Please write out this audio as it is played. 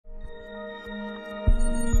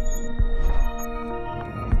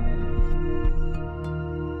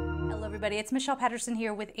everybody. It's Michelle Patterson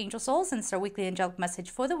here with Angel Souls, and it's our weekly angelic message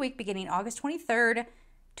for the week beginning August 23rd,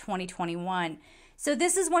 2021. So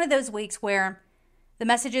this is one of those weeks where the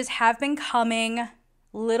messages have been coming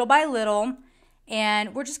little by little,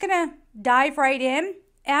 and we're just going to dive right in.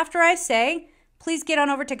 After I say, please get on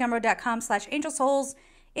over to gumroad.com/angelsouls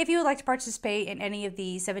if you would like to participate in any of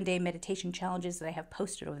the 7-day meditation challenges that I have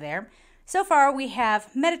posted over there. So far, we have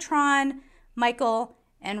Metatron, Michael,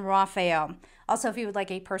 and Raphael. Also, if you would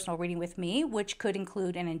like a personal reading with me, which could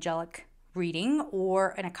include an angelic reading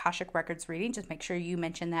or an Akashic Records reading, just make sure you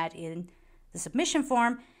mention that in the submission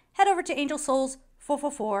form. Head over to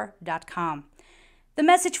angelsouls444.com. The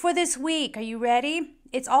message for this week, are you ready?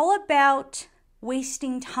 It's all about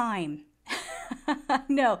wasting time.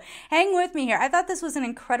 No, hang with me here. I thought this was an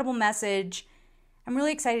incredible message. I'm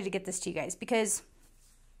really excited to get this to you guys because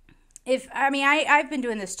I've been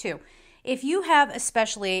doing this too. If you have,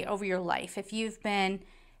 especially over your life, if you've been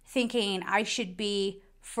thinking, I should be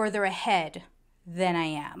further ahead than I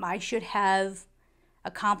am, I should have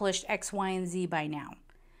accomplished X, Y, and Z by now.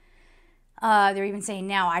 They're even saying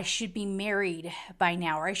now, I should be married by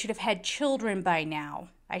now, or I should have had children by now.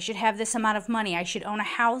 I should have this amount of money. I should own a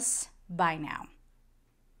house by now.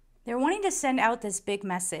 They're wanting to send out this big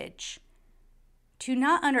message to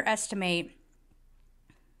not underestimate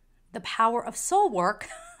the power of soul work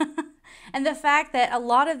and the fact that a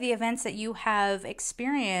lot of the events that you have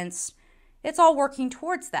experienced, it's all working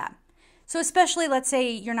towards that. So especially, let's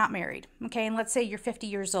say you're not married, okay? And let's say you're 50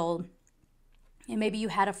 years old and maybe you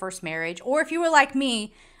had a first marriage. Or if you were like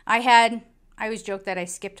me, I always joke that I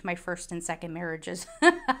skipped my first and second marriages.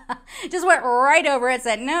 Just went right over it,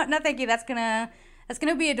 said, no, thank you. That's gonna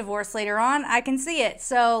be a divorce later on. I can see it.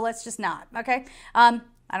 So let's just not, okay?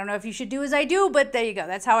 I don't know if you should do as I do, but there you go.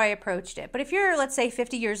 That's how I approached it. But if you're, let's say,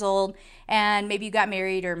 50 years old and maybe you got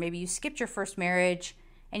married or maybe you skipped your first marriage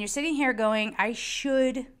and you're sitting here going, I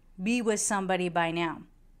should be with somebody by now.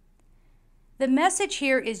 The message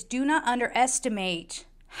here is do not underestimate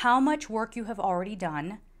how much work you have already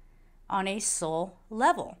done on a soul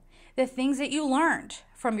level. The things that you learned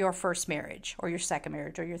from your first marriage or your second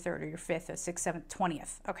marriage or your third or your fifth or sixth, seventh,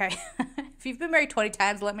 20th, okay? If you've been married 20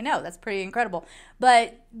 times, let me know. That's pretty incredible.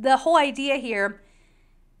 But the whole idea here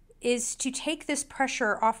is to take this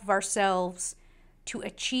pressure off of ourselves to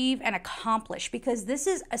achieve and accomplish, because this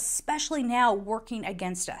is especially now working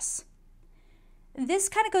against us. This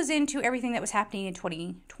kind of goes into everything that was happening in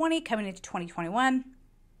 2020, coming into 2021,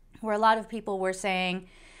 where a lot of people were saying,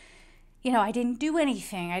 you know, I didn't do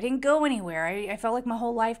anything. I didn't go anywhere. I felt like my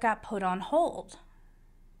whole life got put on hold.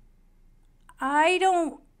 I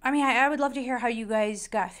would love to hear how you guys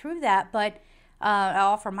got through that, but I'll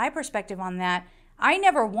offer my perspective on that. I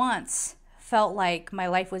never once felt like my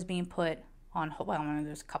life was being put on hold. Well,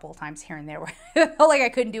 there's a couple of times here and there where I felt like I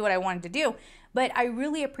couldn't do what I wanted to do, but I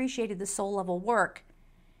really appreciated the soul level work.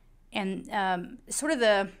 And it's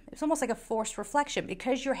almost like a forced reflection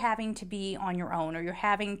because you're having to be on your own or you're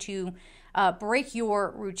having to break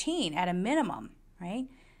your routine at a minimum, right?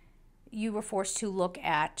 You were forced to look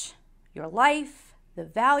at your life, the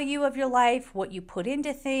value of your life, what you put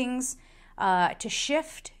into things, to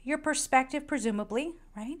shift your perspective, presumably,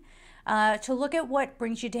 right? To look at what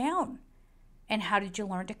brings you down and how did you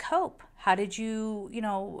learn to cope? How did you,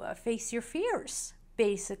 face your fears?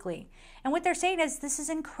 Basically. And what they're saying is this is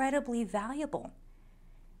incredibly valuable.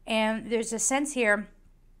 And there's a sense here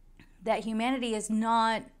that humanity is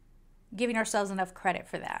not giving ourselves enough credit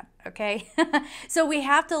for that, okay? So we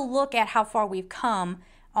have to look at how far we've come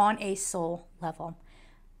on a soul level.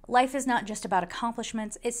 Life is not just about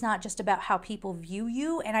accomplishments. It's not just about how people view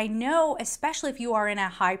you. And I know, especially if you are in a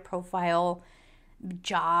high profile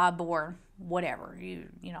job or whatever, you're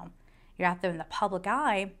out there in the public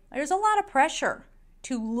eye, there's a lot of pressure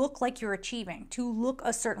to look like you're achieving, to look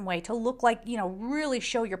a certain way, to look like, really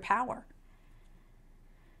show your power.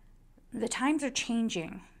 The times are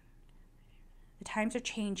changing.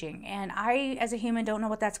 And I, as a human, don't know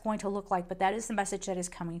what that's going to look like, but that is the message that is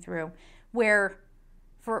coming through. Where,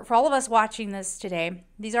 for all of us watching this today,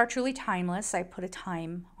 these are truly timeless. I put a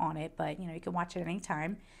time on it, but, you can watch it any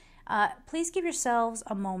time. Please give yourselves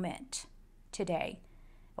a moment today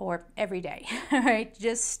or every day, all right?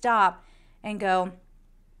 Just stop and go,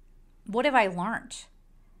 what have I learned?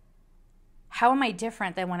 How am I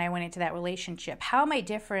different than when I went into that relationship? How am I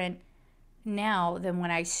different now than when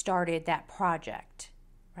I started that project,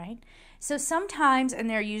 right? So sometimes, and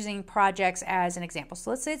they're using projects as an example. So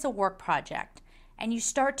let's say it's a work project and you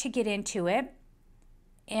start to get into it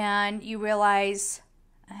and you realize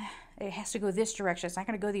it has to go this direction. It's not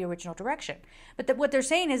going to go the original direction. But what they're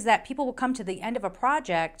saying is that people will come to the end of a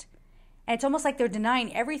project And it's almost like they're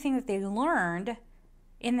denying everything that they learned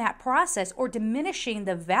in that process, or diminishing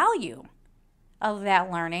the value of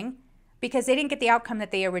that learning because they didn't get the outcome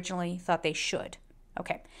that they originally thought they should.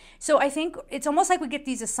 Okay, so I think it's almost like we get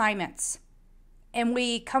these assignments and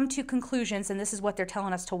we come to conclusions, and this is what they're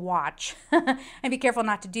telling us to watch. And be careful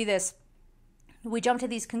not to do this. We jump to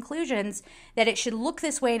these conclusions that it should look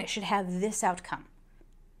this way and it should have this outcome.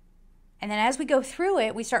 And then as we go through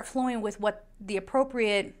it, we start flowing with what the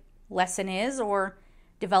appropriate lesson is, or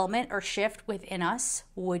development or shift within us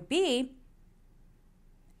would be.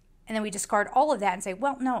 And then we discard all of that and say,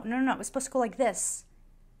 well, no, it was supposed to go like this.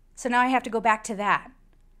 So now I have to go back to that.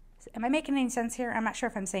 Am I making any sense here? I'm not sure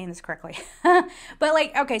if I'm saying this correctly. But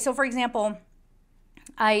like, okay, so for example,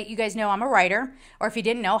 you guys know I'm a writer, or if you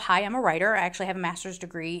didn't know, hi, I'm a writer. I actually have a master's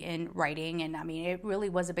degree in writing, and I mean, it really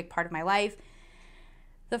was a big part of my life.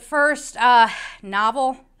 The first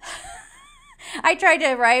novel I tried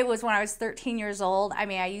to write was when I was 13 years old. I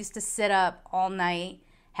mean, I used to sit up all night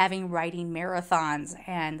having writing marathons,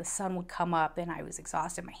 and the sun would come up and I was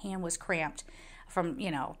exhausted. My hand was cramped from,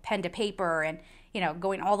 pen to paper, and,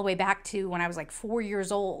 going all the way back to when I was like 4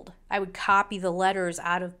 years old. I would copy the letters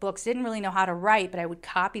out of books. Didn't really know how to write, but I would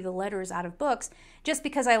copy the letters out of books just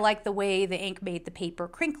because I liked the way the ink made the paper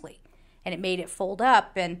crinkly and it made it fold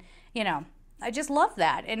up. And, I just loved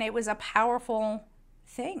that. And it was a powerful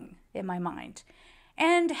thing in my mind.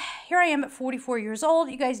 And here I am at 44 years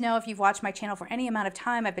old. You guys know, if you've watched my channel for any amount of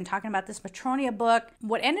time, I've been talking about this Matronia book.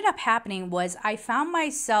 What ended up happening was I found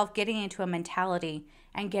myself getting into a mentality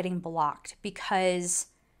and getting blocked because,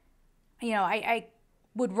 I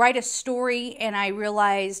would write a story and I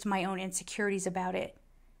realized my own insecurities about it.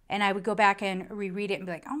 And I would go back and reread it and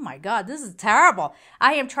be like, oh my God, this is terrible.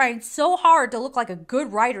 I am trying so hard to look like a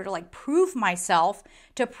good writer, to like prove myself,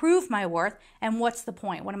 to prove my worth. And what's the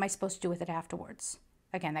point? What am I supposed to do with it afterwards?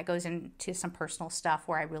 Again, that goes into some personal stuff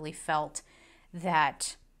where I really felt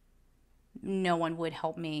that no one would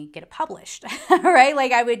help me get it published, right?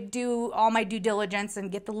 Like I would do all my due diligence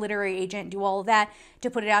and get the literary agent, do all of that to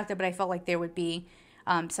put it out there. But I felt like there would be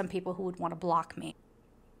some people who would want to block me.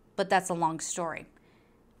 But that's a long story.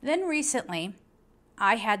 Then recently,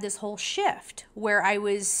 I had this whole shift where I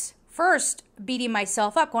was first beating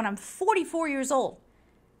myself up going, I'm 44 years old.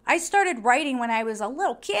 I started writing when I was a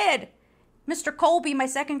little kid. Mr. Colby, my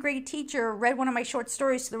second grade teacher, read one of my short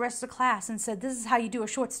stories to the rest of the class and said, this is how you do a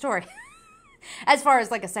short story. As far as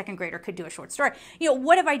like a second grader could do a short story.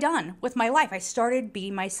 What have I done with my life? I started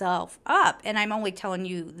beating myself up. And I'm only telling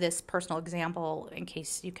you this personal example in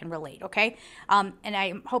case you can relate, okay? And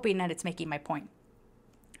I'm hoping that it's making my point.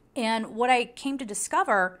 And what I came to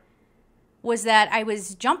discover was that I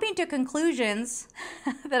was jumping to conclusions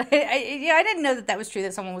that I didn't know that was true,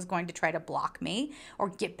 that someone was going to try to block me or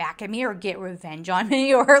get back at me or get revenge on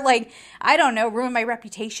me or ruin my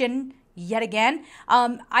reputation yet again.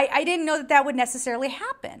 I didn't know that would necessarily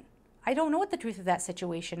happen. I don't know what the truth of that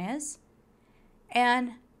situation is.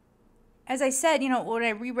 And as I said, when I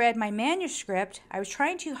reread my manuscript, I was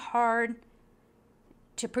trying too hard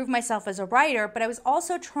to prove myself as a writer, but I was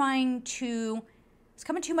also it's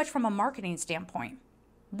coming too much from a marketing standpoint.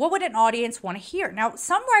 What would an audience want to hear? Now,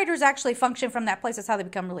 some writers actually function from that place. That's how they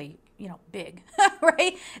become really, big,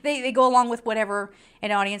 right? They go along with whatever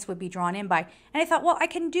an audience would be drawn in by. And I thought, well, I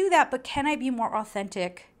can do that, but can I be more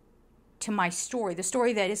authentic to my story, the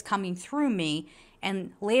story that is coming through me,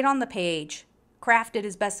 and lay it on the page, craft it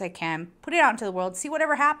as best I can, put it out into the world, see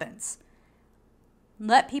whatever happens.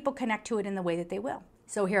 Let people connect to it in the way that they will.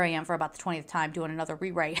 So here I am for about the 20th time doing another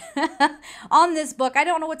rewrite on this book. I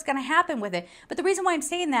don't know what's going to happen with it. But the reason why I'm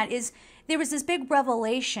saying that is there was this big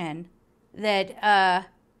revelation that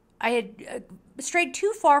I had strayed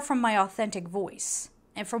too far from my authentic voice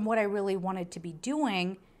and from what I really wanted to be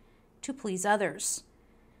doing to please others.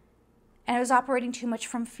 And I was operating too much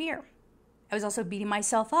from fear. I was also beating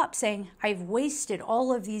myself up, saying, I've wasted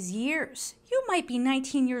all of these years. You might be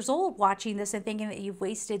 19 years old watching this and thinking that you've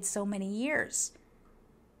wasted so many years.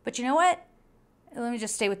 But you know what? Let me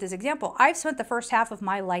just stay with this example. I've spent the first half of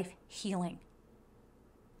my life healing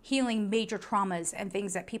major traumas and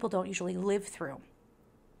things that people don't usually live through.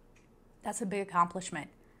 That's a big accomplishment.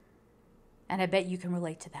 And I bet you can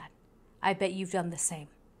relate to that. I bet you've done the same.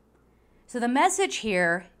 So the message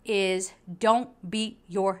here is don't beat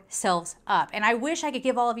yourselves up. And I wish I could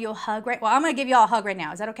give all of you a hug right. Well, I'm going to give you all a hug right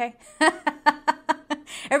now. Is that okay?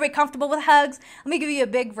 Everybody comfortable with hugs? Let me give you a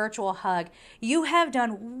big virtual hug. You have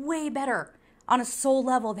done way better on a soul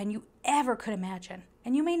level than you ever could imagine.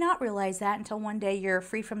 And you may not realize that until one day you're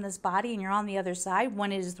free from this body and you're on the other side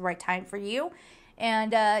when it is the right time for you.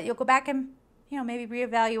 And you'll go back and, maybe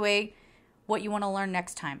reevaluate what you want to learn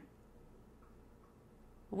next time.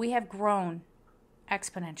 we have grown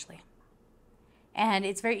exponentially. And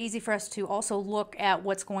it's very easy for us to also look at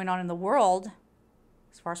what's going on in the world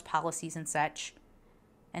as far as policies and such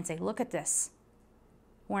and say, look at this.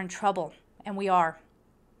 We're in trouble. And we are.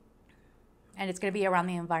 And it's going to be around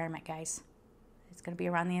the environment, guys. It's going to be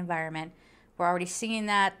around the environment. We're already seeing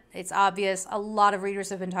that. It's obvious. A lot of readers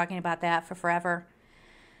have been talking about that for forever.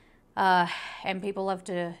 And people love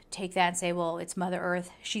to take that and say, well, it's Mother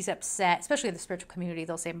Earth. She's upset. Especially in the spiritual community,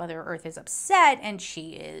 they'll say Mother Earth is upset and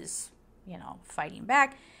she is, fighting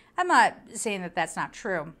back. I'm not saying that that's not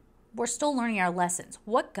true. We're still learning our lessons.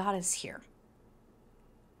 What got us here?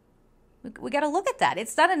 We got to look at that.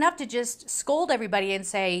 It's not enough to just scold everybody and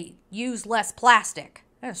say, use less plastic.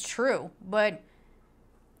 That's true. But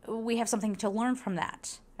we have something to learn from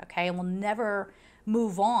that. Okay? And we'll never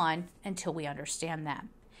move on until we understand that.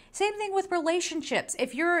 Same thing with relationships.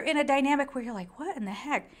 If you're in a dynamic where you're like, what in the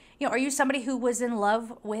heck? Are you somebody who was in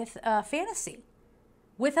love with fantasy,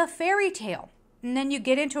 with a fairy tale? And then you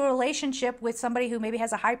get into a relationship with somebody who maybe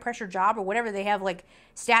has a high pressure job or whatever they have, like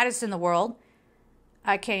status in the world.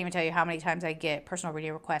 I can't even tell you how many times I get personal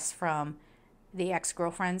reading requests from the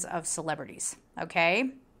ex-girlfriends of celebrities. Okay,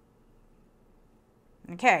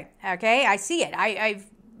 I see it. I've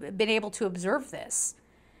been able to observe this.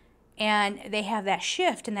 And they have that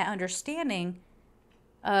shift and that understanding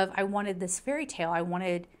of, I wanted this fairy tale. I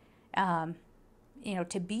wanted,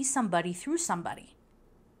 to be somebody through somebody.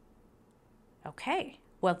 Okay,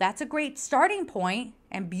 well, that's a great starting point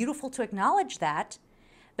and beautiful to acknowledge that.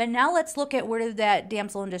 But now let's look at, where did that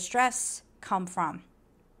damsel in distress come from?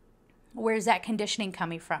 Where is that conditioning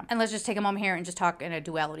coming from? And let's just take a moment here and just talk in a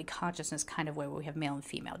duality consciousness kind of way, where we have male and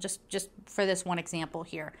female. Just for this one example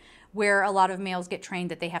here, where a lot of males get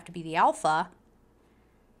trained that they have to be the alpha,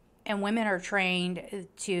 and women are trained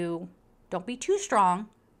to, don't be too strong.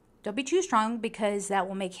 Don't be too strong, because that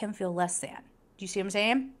will make him feel less than. Do you see what I'm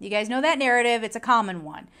saying? You guys know that narrative. It's a common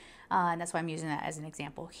one. And that's why I'm using that as an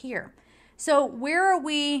example here. So where are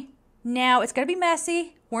we now? It's going to be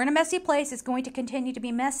messy. We're in a messy place. It's going to continue to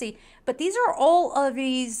be messy. But these are all of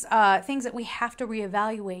these things that we have to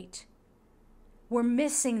reevaluate. We're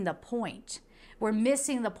missing the point. We're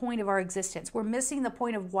missing the point of our existence. We're missing the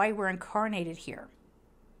point of why we're incarnated here.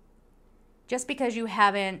 Just because you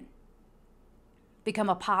haven't become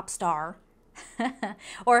a pop star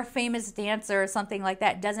or a famous dancer or something like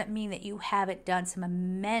that doesn't mean that you haven't done some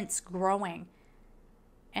immense growing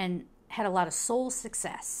and had a lot of soul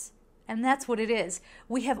success. And that's what it is.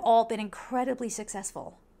 We have all been incredibly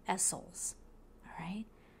successful as souls. All right?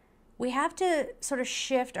 We have to sort of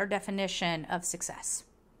shift our definition of success.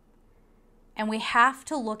 And we have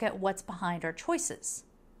to look at what's behind our choices.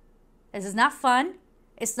 This is not fun.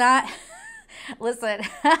 It's not... Listen,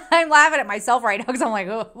 I'm laughing at myself right now because I'm like,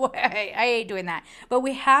 oh, I hate doing that. But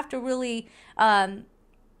we have to really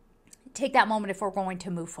take that moment if we're going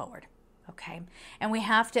to move forward. Okay, and we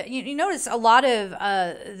have to, you notice a lot of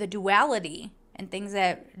the duality and things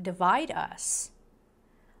that divide us.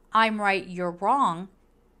 I'm right, you're wrong.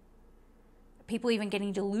 People even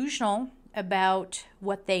getting delusional about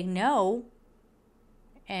what they know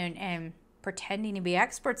and pretending to be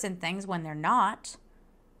experts in things when they're not.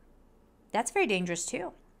 That's very dangerous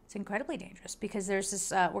too. It's incredibly dangerous, because there's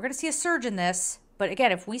this, we're going to see a surge in this. But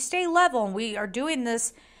again, if we stay level and we are doing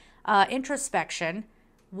this introspection,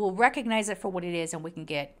 we'll recognize it for what it is and we can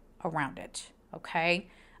get around it, okay?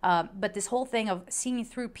 But this whole thing of seeing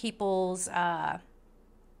through people's, I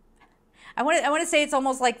want to say it's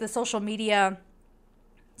almost like the social media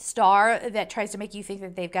star that tries to make you think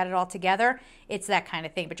that they've got it all together. It's that kind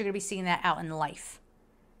of thing, but you're going to be seeing that out in life.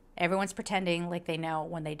 Everyone's pretending like they know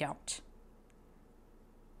when they don't.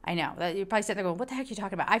 I know. You're probably sitting there going, what the heck are you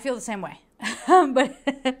talking about? I feel the same way. But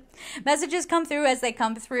messages come through as they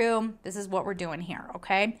come through. This is what we're doing here,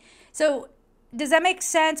 okay? So does that make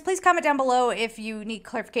sense? Please comment down below if you need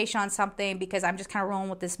clarification on something, because I'm just kind of rolling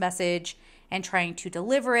with this message and trying to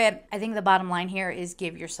deliver it. I think the bottom line here is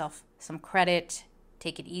give yourself some credit.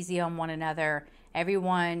 Take it easy on one another.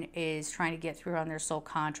 Everyone is trying to get through on their soul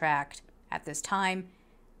contract at this time.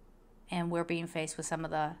 And we're being faced with some of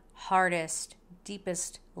the hardest,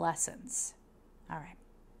 deepest lessons. All right,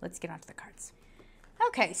 let's get on to the cards.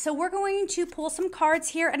 Okay, so we're going to pull some cards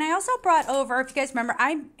here. And I also brought over, if you guys remember,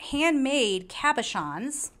 I handmade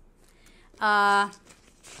cabochons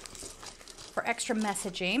for extra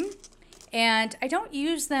messaging. And I don't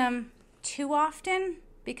use them too often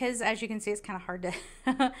because, as you can see, it's kind of hard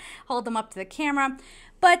to hold them up to the camera.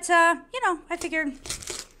 But, I figured...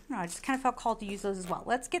 No, I just kind of felt called to use those as well.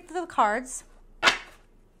 Let's get to the cards.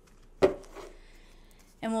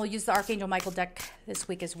 And we'll use the Archangel Michael deck this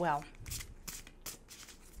week as well.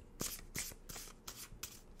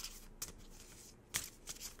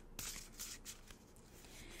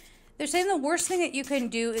 saying the worst thing that you can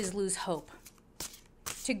do is lose hope.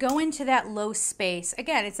 To go into that low space.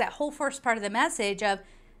 Again, it's that whole first part of the message of,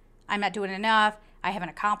 I'm not doing enough, I haven't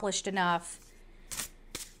accomplished enough.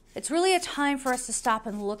 It's really a time for us to stop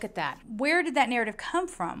and look at that. Where did that narrative come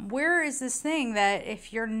from? Where is this thing that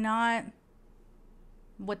if you're not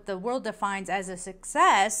what the world defines as a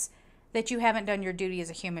success, that you haven't done your duty as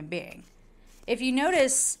a human being? If you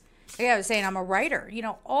notice, like I was saying, I'm a writer. You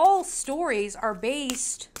know, all stories are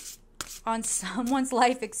based on someone's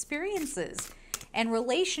life experiences and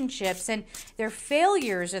relationships and their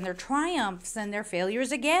failures and their triumphs and their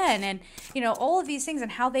failures again. And, you know, all of these things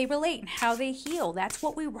and how they relate and how they heal. That's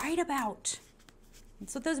what we write about.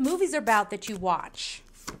 That's what those movies are about that you watch,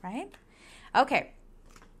 right? Okay,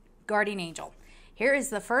 Guardian Angel. Here is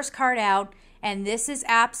the first card out, and this is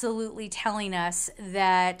absolutely telling us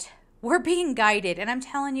that we're being guided. And I'm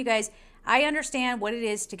telling you guys, I understand what it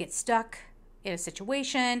is to get stuck in a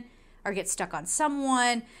situation, or get stuck on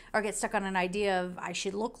someone, or get stuck on an idea of I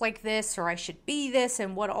should look like this, or I should be this,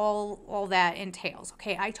 and what all that entails.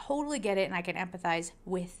 Okay, I totally get it, and I can empathize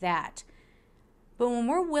with that. But when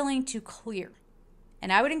we're willing to clear,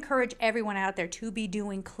 and I would encourage everyone out there to be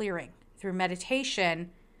doing clearing through meditation,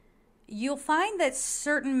 you'll find that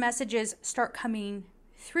certain messages start coming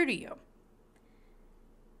through to you.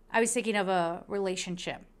 I was thinking of a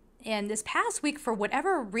relationship. And this past week, for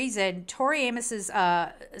whatever reason, Tori Amos's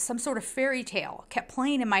some sort of fairy tale kept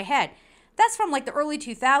playing in my head. That's from like the early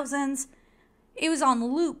 2000s. It was on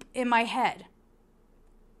loop in my head.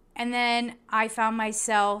 And then I found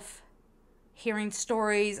myself hearing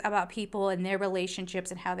stories about people and their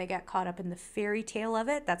relationships and how they got caught up in the fairy tale of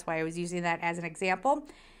it. That's why I was using that as an example.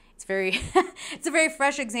 It's it's a very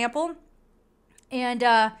fresh example. And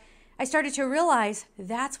I started to realize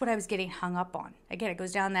that's what I was getting hung up on. Again, it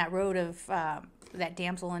goes down that road of that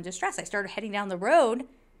damsel in distress. I started heading down the road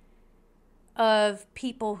of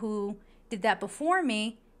people who did that before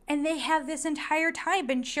me, and they have this entire time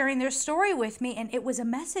been sharing their story with me, and it was a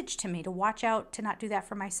message to me to watch out to not do that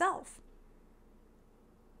for myself.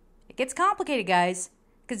 It gets complicated, guys,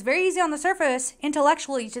 because it's very easy on the surface,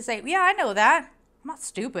 intellectually, to say, yeah, I know that. I'm not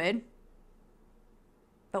stupid.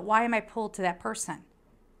 But why am I pulled to that person?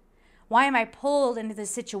 Why am I pulled into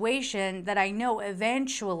this situation that I know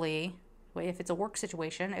eventually, if it's a work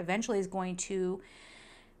situation, eventually is going to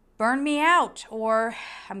burn me out, or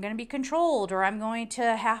I'm going to be controlled, or I'm going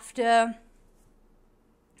to have to,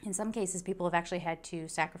 in some cases, people have actually had to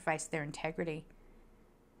sacrifice their integrity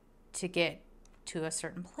to get to a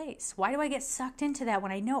certain place. Why do I get sucked into that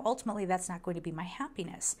when I know ultimately that's not going to be my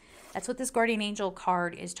happiness? That's what this Guardian Angel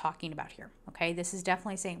card is talking about here. Okay, this is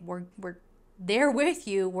definitely saying we're there with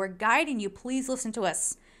you. We're guiding you. Please listen to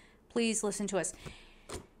us. Please listen to us.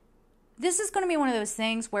 This is going to be one of those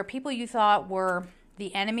things where people you thought were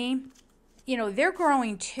the enemy, you know, they're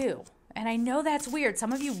growing too. And I know that's weird.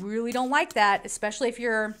 Some of you really don't like that, especially if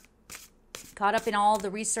you're caught up in all the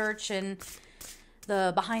research and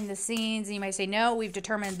the behind the scenes. And you might say, no, we've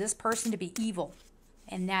determined this person to be evil.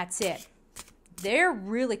 And that's it. They're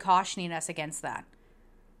really cautioning us against that.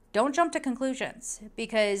 Don't jump to conclusions,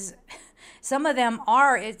 because some of them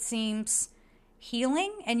are, it seems,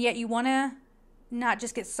 healing, and yet you want to not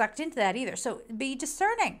just get sucked into that either. So be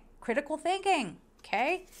discerning, critical thinking,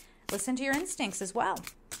 okay? Listen to your instincts as well.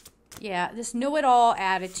 Yeah, this know-it-all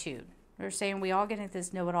attitude. They're saying we all get into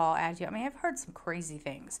this know-it-all attitude. I mean, I've heard some crazy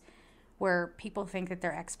things where people think that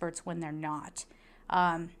they're experts when they're not.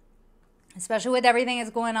 Especially with everything that's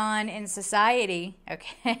going on in society,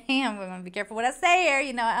 okay? I'm going to be careful what I say here.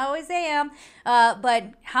 You know, I always am.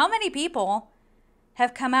 But how many people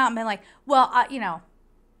have come out and been like, well, you know,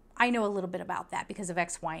 I know a little bit about that because of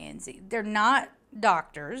X, Y, and Z. They're not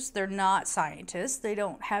doctors. They're not scientists. They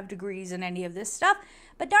don't have degrees in any of this stuff.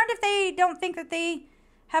 But darned if they don't think that they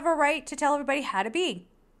have a right to tell everybody how to be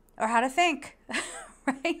or how to think,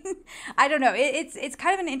 right? I don't know. It's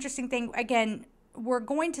kind of an interesting thing. Again, we're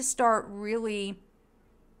going to start really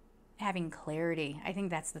having clarity. I think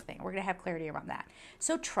that's the thing. We're going to have clarity around that.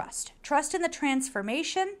 So trust. Trust in the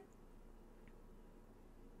transformation.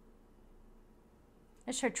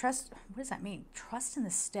 Trust. What does that mean? Trust in the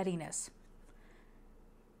steadiness.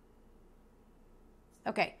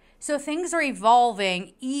 Okay. So things are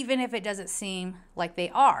evolving even if it doesn't seem like they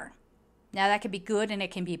are. Now that can be good and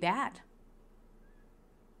it can be bad.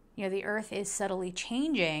 You know, the earth is subtly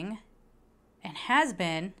changing and has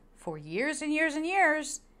been for years and years and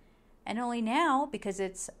years. And only now, because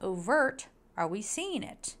it's overt, are we seeing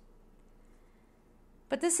it.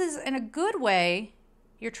 But this is, in a good way,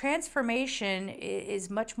 your transformation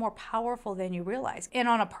is much more powerful than you realize. And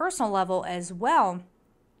on a personal level as well,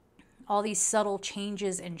 all these subtle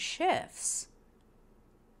changes and shifts.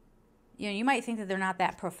 You know, you might think that they're not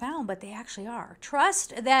that profound, but they actually are.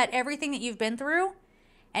 Trust that everything that you've been through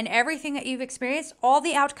and everything that you've experienced, all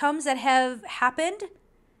the outcomes that have happened,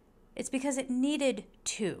 it's because it needed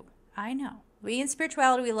to. I know. We in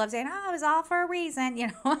spirituality, we love saying, oh, it was all for a reason, you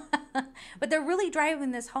know. But they're really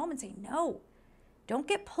driving this home and saying, no, don't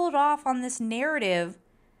get pulled off on this narrative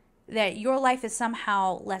that your life is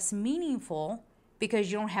somehow less meaningful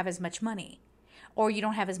because you don't have as much money or you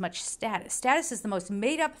don't have as much status. Status is the most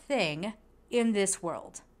made up thing in this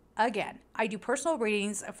world. Again, I do personal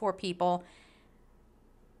readings for people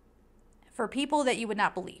that you would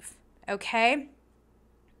not believe, okay?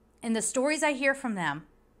 And the stories I hear from them,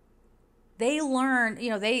 they learn,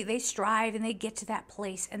 you know, they strive and they get to that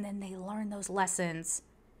place, and then they learn those lessons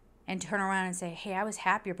and turn around and say, hey, I was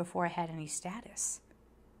happier before I had any status.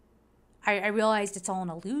 I realized it's all an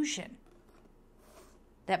illusion,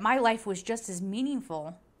 that my life was just as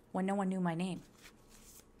meaningful when no one knew my name.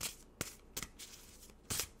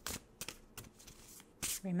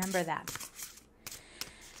 Remember that.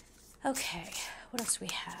 Okay, what else do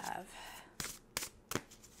we have?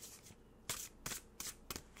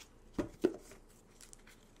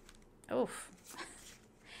 Oof.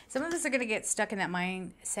 Some of us are going to get stuck in that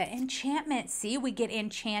mindset. Enchantment. See, we get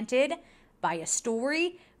enchanted by a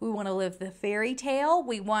story. We want to live the fairy tale.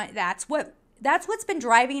 That's what's been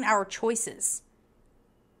driving our choices.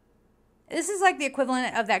 This is like the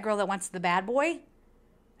equivalent of that girl that wants the bad boy,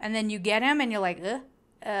 and then you get him and you're like,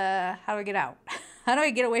 how do I get out? How do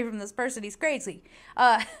I get away from this person? He's crazy.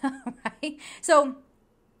 Right? So,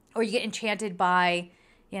 or you get enchanted by,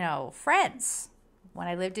 you know, friends. When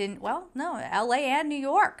I lived in, LA and New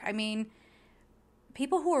York. I mean,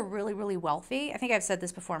 people who are really, really wealthy, I think I've said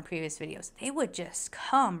this before in previous videos, they would just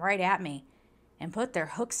come right at me and put their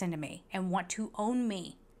hooks into me and want to own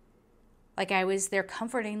me like I was their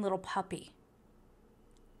comforting little puppy.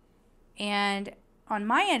 And on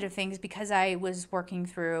my end of things, because I was working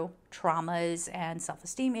through traumas and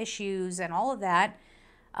self-esteem issues and all of that,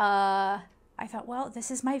 I thought, well, this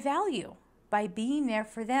is my value by being there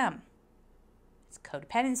for them. It's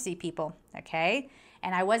codependency, people, okay?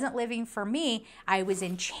 And I wasn't living for me. I was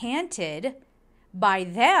enchanted by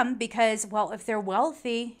them because, well, if they're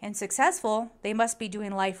wealthy and successful, they must be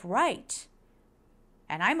doing life right.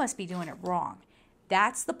 And I must be doing it wrong.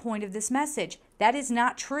 That's the point of this message. That is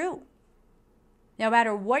not true. No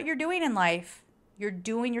matter what you're doing in life, you're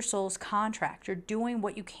doing your soul's contract. You're doing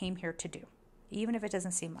what you came here to do, even if it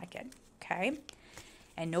doesn't seem like it, okay?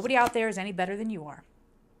 And nobody out there is any better than you are.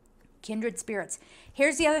 Kindred spirits.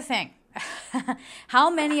 Here's the other thing. How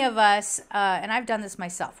many of us, and I've done this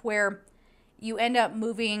myself, where you end up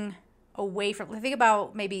moving away from, think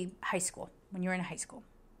about maybe high school, when you're in high school.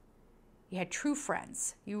 You had true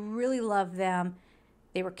friends. You really loved them.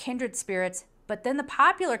 They were kindred spirits. But then the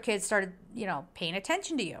popular kids started, you know, paying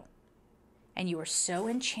attention to you. And you were so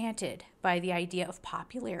enchanted by the idea of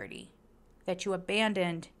popularity that you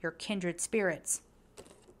abandoned your kindred spirits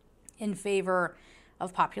in favor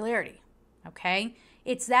of popularity, okay?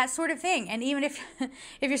 It's that sort of thing. And even if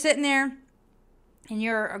you're sitting there and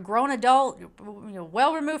you're a grown adult, you know,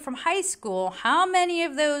 well removed from high school, how many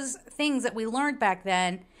of those things that we learned back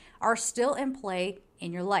then are still in play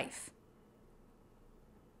in your life?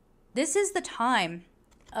 This is the time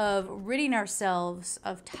of ridding ourselves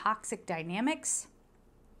of toxic dynamics.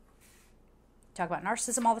 Talk about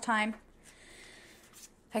narcissism all the time.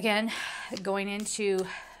 Again, going into,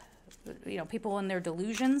 you know, people in their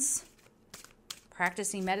delusions,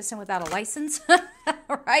 practicing medicine without a license,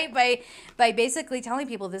 right? By basically telling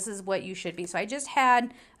people this is what you should be. So I just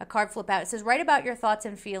had a card flip out. It says, write about your thoughts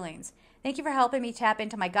and feelings. Thank you for helping me tap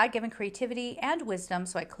into my God-given creativity and wisdom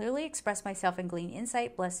so I clearly express myself and glean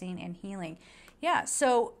insight, blessing, and healing. Yeah,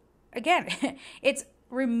 so again, it's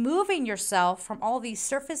removing yourself from all these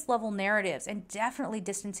surface level narratives and definitely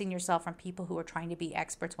distancing yourself from people who are trying to be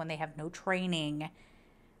experts when they have no training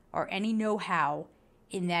or any know-how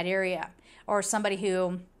in that area, or somebody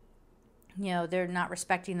who, you know, they're not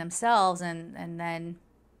respecting themselves and then,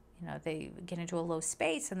 you know, they get into a low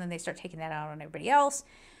space and then they start taking that out on everybody else.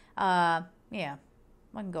 Yeah, I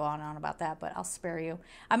can go on and on about that, but I'll spare you.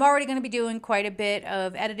 I'm already going to be doing quite a bit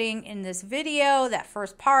of editing in this video. That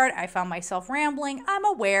first part, I found myself rambling. I'm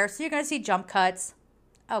aware, so you're going to see jump cuts.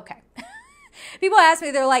 Okay. People ask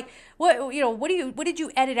me, they're like, what did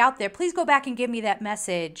you edit out there? Please go back and give me that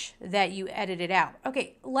message that you edited out.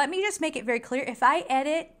 Okay, let me just make it very clear. If I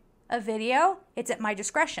edit a video, it's at my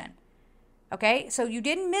discretion. Okay, so you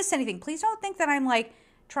didn't miss anything. Please don't think that I'm like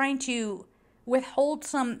trying to withhold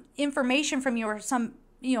some information from you or some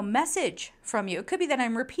message from you. It could be that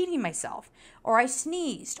I'm repeating myself, or I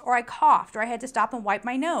sneezed, or I coughed, or I had to stop and wipe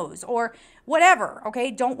my nose, or whatever.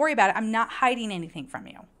 Okay, don't worry about it. I'm not hiding anything from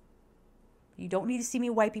you. You don't need to see me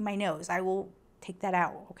wiping my nose. I will take that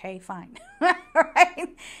out. Okay, fine. All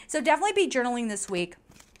right. So definitely be journaling this week.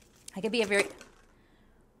 I could be a very,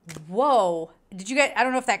 whoa. Did you get, I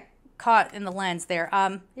don't know if that caught in the lens there.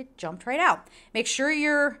 It jumped right out. Make sure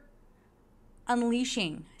you're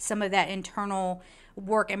unleashing some of that internal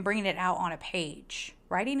work and bringing it out on a page.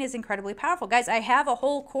 Writing is incredibly powerful. Guys, I have a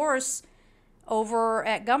whole course over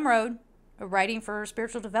at Gumroad, Writing for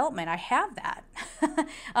Spiritual Development. I have that.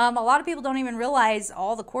 A lot of people don't even realize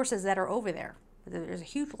all the courses that are over there. There's a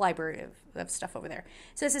huge library of stuff over there.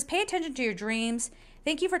 So it says, pay attention to your dreams.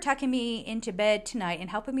 Thank you for tucking me into bed tonight and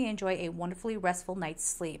helping me enjoy a wonderfully restful night's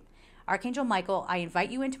sleep. Archangel Michael, I invite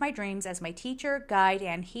you into my dreams as my teacher, guide,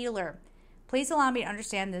 and healer. Please allow me to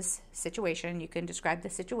understand this situation. You can describe the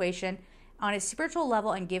situation on a spiritual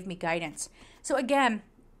level and give me guidance. So again,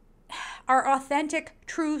 our authentic,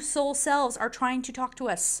 true soul selves are trying to talk to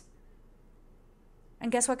us.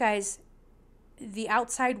 And guess what, guys? The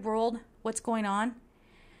outside world, what's going on?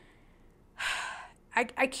 I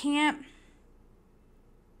can't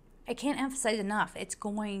emphasize enough. It's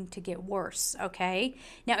going to get worse, okay?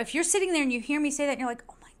 Now, if you're sitting there and you hear me say that and you're like,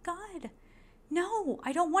 oh my God, no,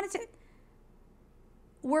 I don't want it to.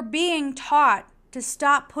 We're being taught to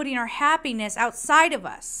stop putting our happiness outside of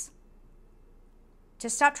us,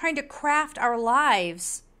 to stop trying to craft our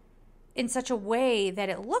lives in such a way that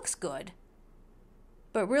it looks good,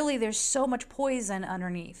 but really there's so much poison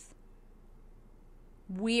underneath.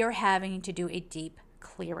 We are having to do a deep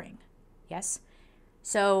clearing, yes?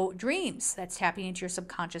 So dreams, that's tapping into your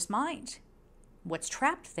subconscious mind. What's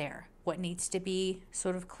trapped there? What needs to be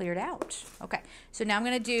sort of cleared out? Okay, so now I'm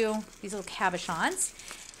going to do these little cabochons,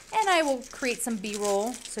 and I will create some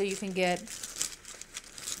B-roll so you can get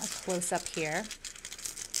a close-up here.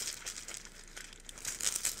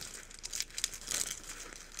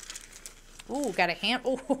 Ooh, got a hand.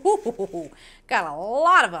 Ooh, got a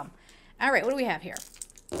lot of them. All right, what do we have here?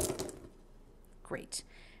 Great.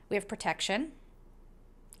 We have protection.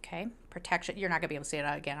 Okay, protection. You're not going to be able to see it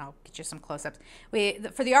again. I'll get you some close-ups.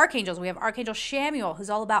 For the archangels, we have Archangel Shamuel, who's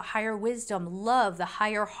all about higher wisdom, love, the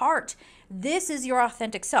higher heart. This is your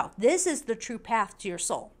authentic self. This is the true path to your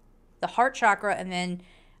soul. The heart chakra, and then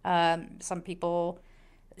some people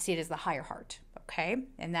see it as the higher heart. Okay,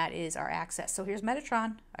 and that is our access. So here's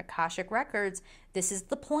Metatron, Akashic Records. This is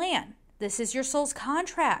the plan. This is your soul's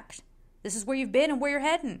contract. This is where you've been and where you're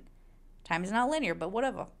heading. Time is not linear, but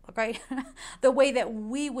whatever, okay? The way that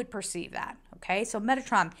we would perceive that, okay? So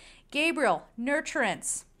Metatron, Gabriel,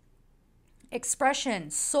 nurturance,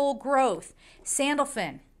 expression, soul growth,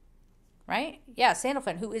 Sandalphon, right? Yeah,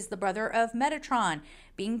 Sandalphon, who is the brother of Metatron,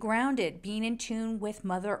 being grounded, being in tune with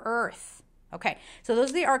Mother Earth. Okay, so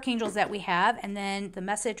those are the archangels that we have, and then the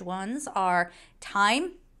message ones are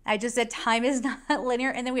time. I just said time is not linear,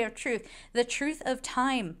 and then we have truth. The truth of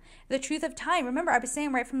time. The truth of time. Remember, I was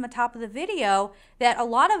saying right from the top of the video that a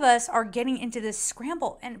lot of us are getting into this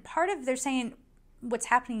scramble, and part of they're saying what's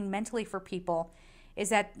happening mentally for people is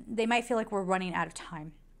that they might feel like we're running out of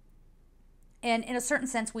time. And in a certain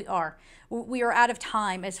sense, we are. We are out of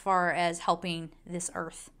time as far as helping this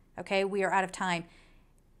earth, okay? We are out of time.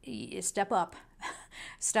 Step up.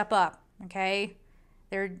 Step up, okay?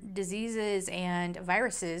 There are diseases and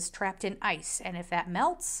viruses trapped in ice. And if that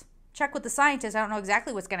melts, check with the scientists. I don't know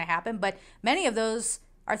exactly what's going to happen, but many of those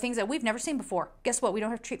are things that we've never seen before. Guess what? We don't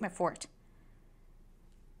have treatment for it.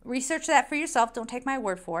 Research that for yourself. Don't take my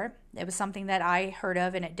word for it. It was something that I heard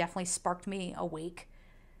of, and it definitely sparked me awake.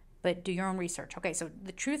 But do your own research. Okay, so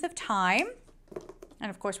the truth of time. And,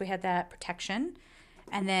 of course, we had that protection.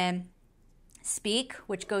 And then speak,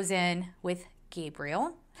 which goes in with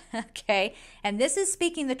Gabriel. Okay, and this is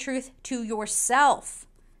speaking the truth to yourself.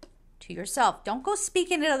 To yourself. Don't go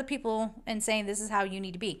speaking at other people and saying this is how you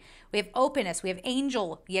need to be. We have openness. We have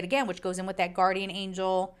angel, yet again, which goes in with that guardian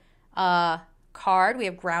angel card. We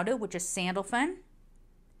have grounded, which is Sandalphon,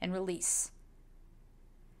 and release.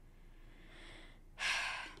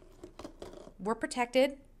 We're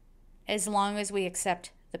protected as long as we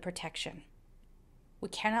accept the protection. We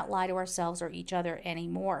cannot lie to ourselves or each other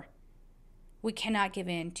anymore. We cannot give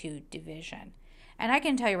in to division. And I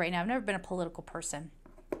can tell you right now, I've never been a political person,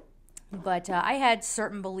 but I had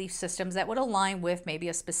certain belief systems that would align with maybe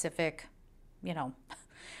a specific, kind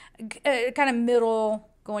of middle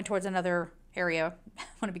going towards another area. I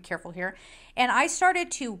want to be careful here. And I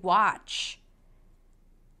started to watch.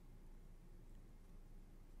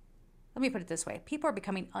 Let me put it this way. People are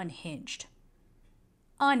becoming unhinged.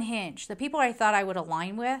 unhinged. The people I thought I would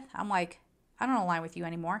align with, I'm like, I don't align with you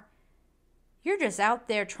anymore. You're just out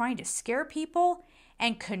there trying to scare people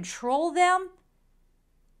and control them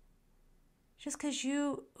just because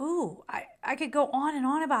I could go on and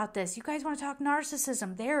on about this. You guys want to talk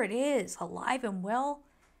narcissism? There it is, alive and well,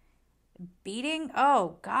 beating.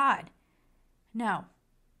 Oh, God. No.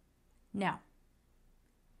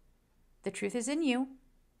 The truth is in you.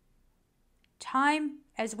 Time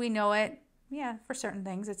as we know it, yeah, for certain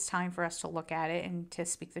things, it's time for us to look at it and to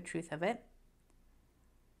speak the truth of it.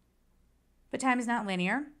 But time is not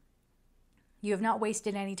linear. You have not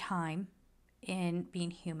wasted any time in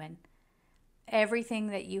being human. Everything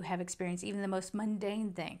that you have experienced, even the most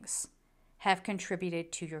mundane things, have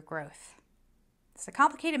contributed to your growth. It's a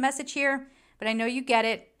complicated message here, but I know you get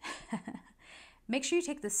it. Make sure you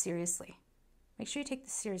take this seriously.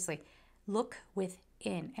 Look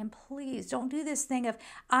within. And please don't do this thing of,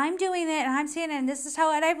 I'm doing it and I'm saying it and this is how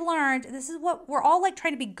I've learned. This is what we're all like,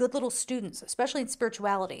 trying to be good little students, especially in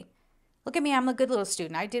spirituality. Look at me, I'm a good little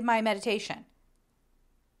student. I did my meditation.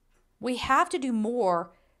 We have to do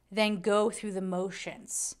more than go through the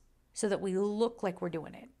motions so that we look like we're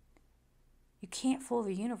doing it. You can't fool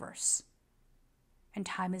the universe. And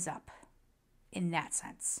time is up in that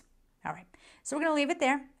sense. All right. So we're going to leave it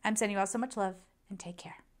there. I'm sending you all so much love and take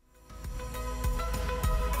care.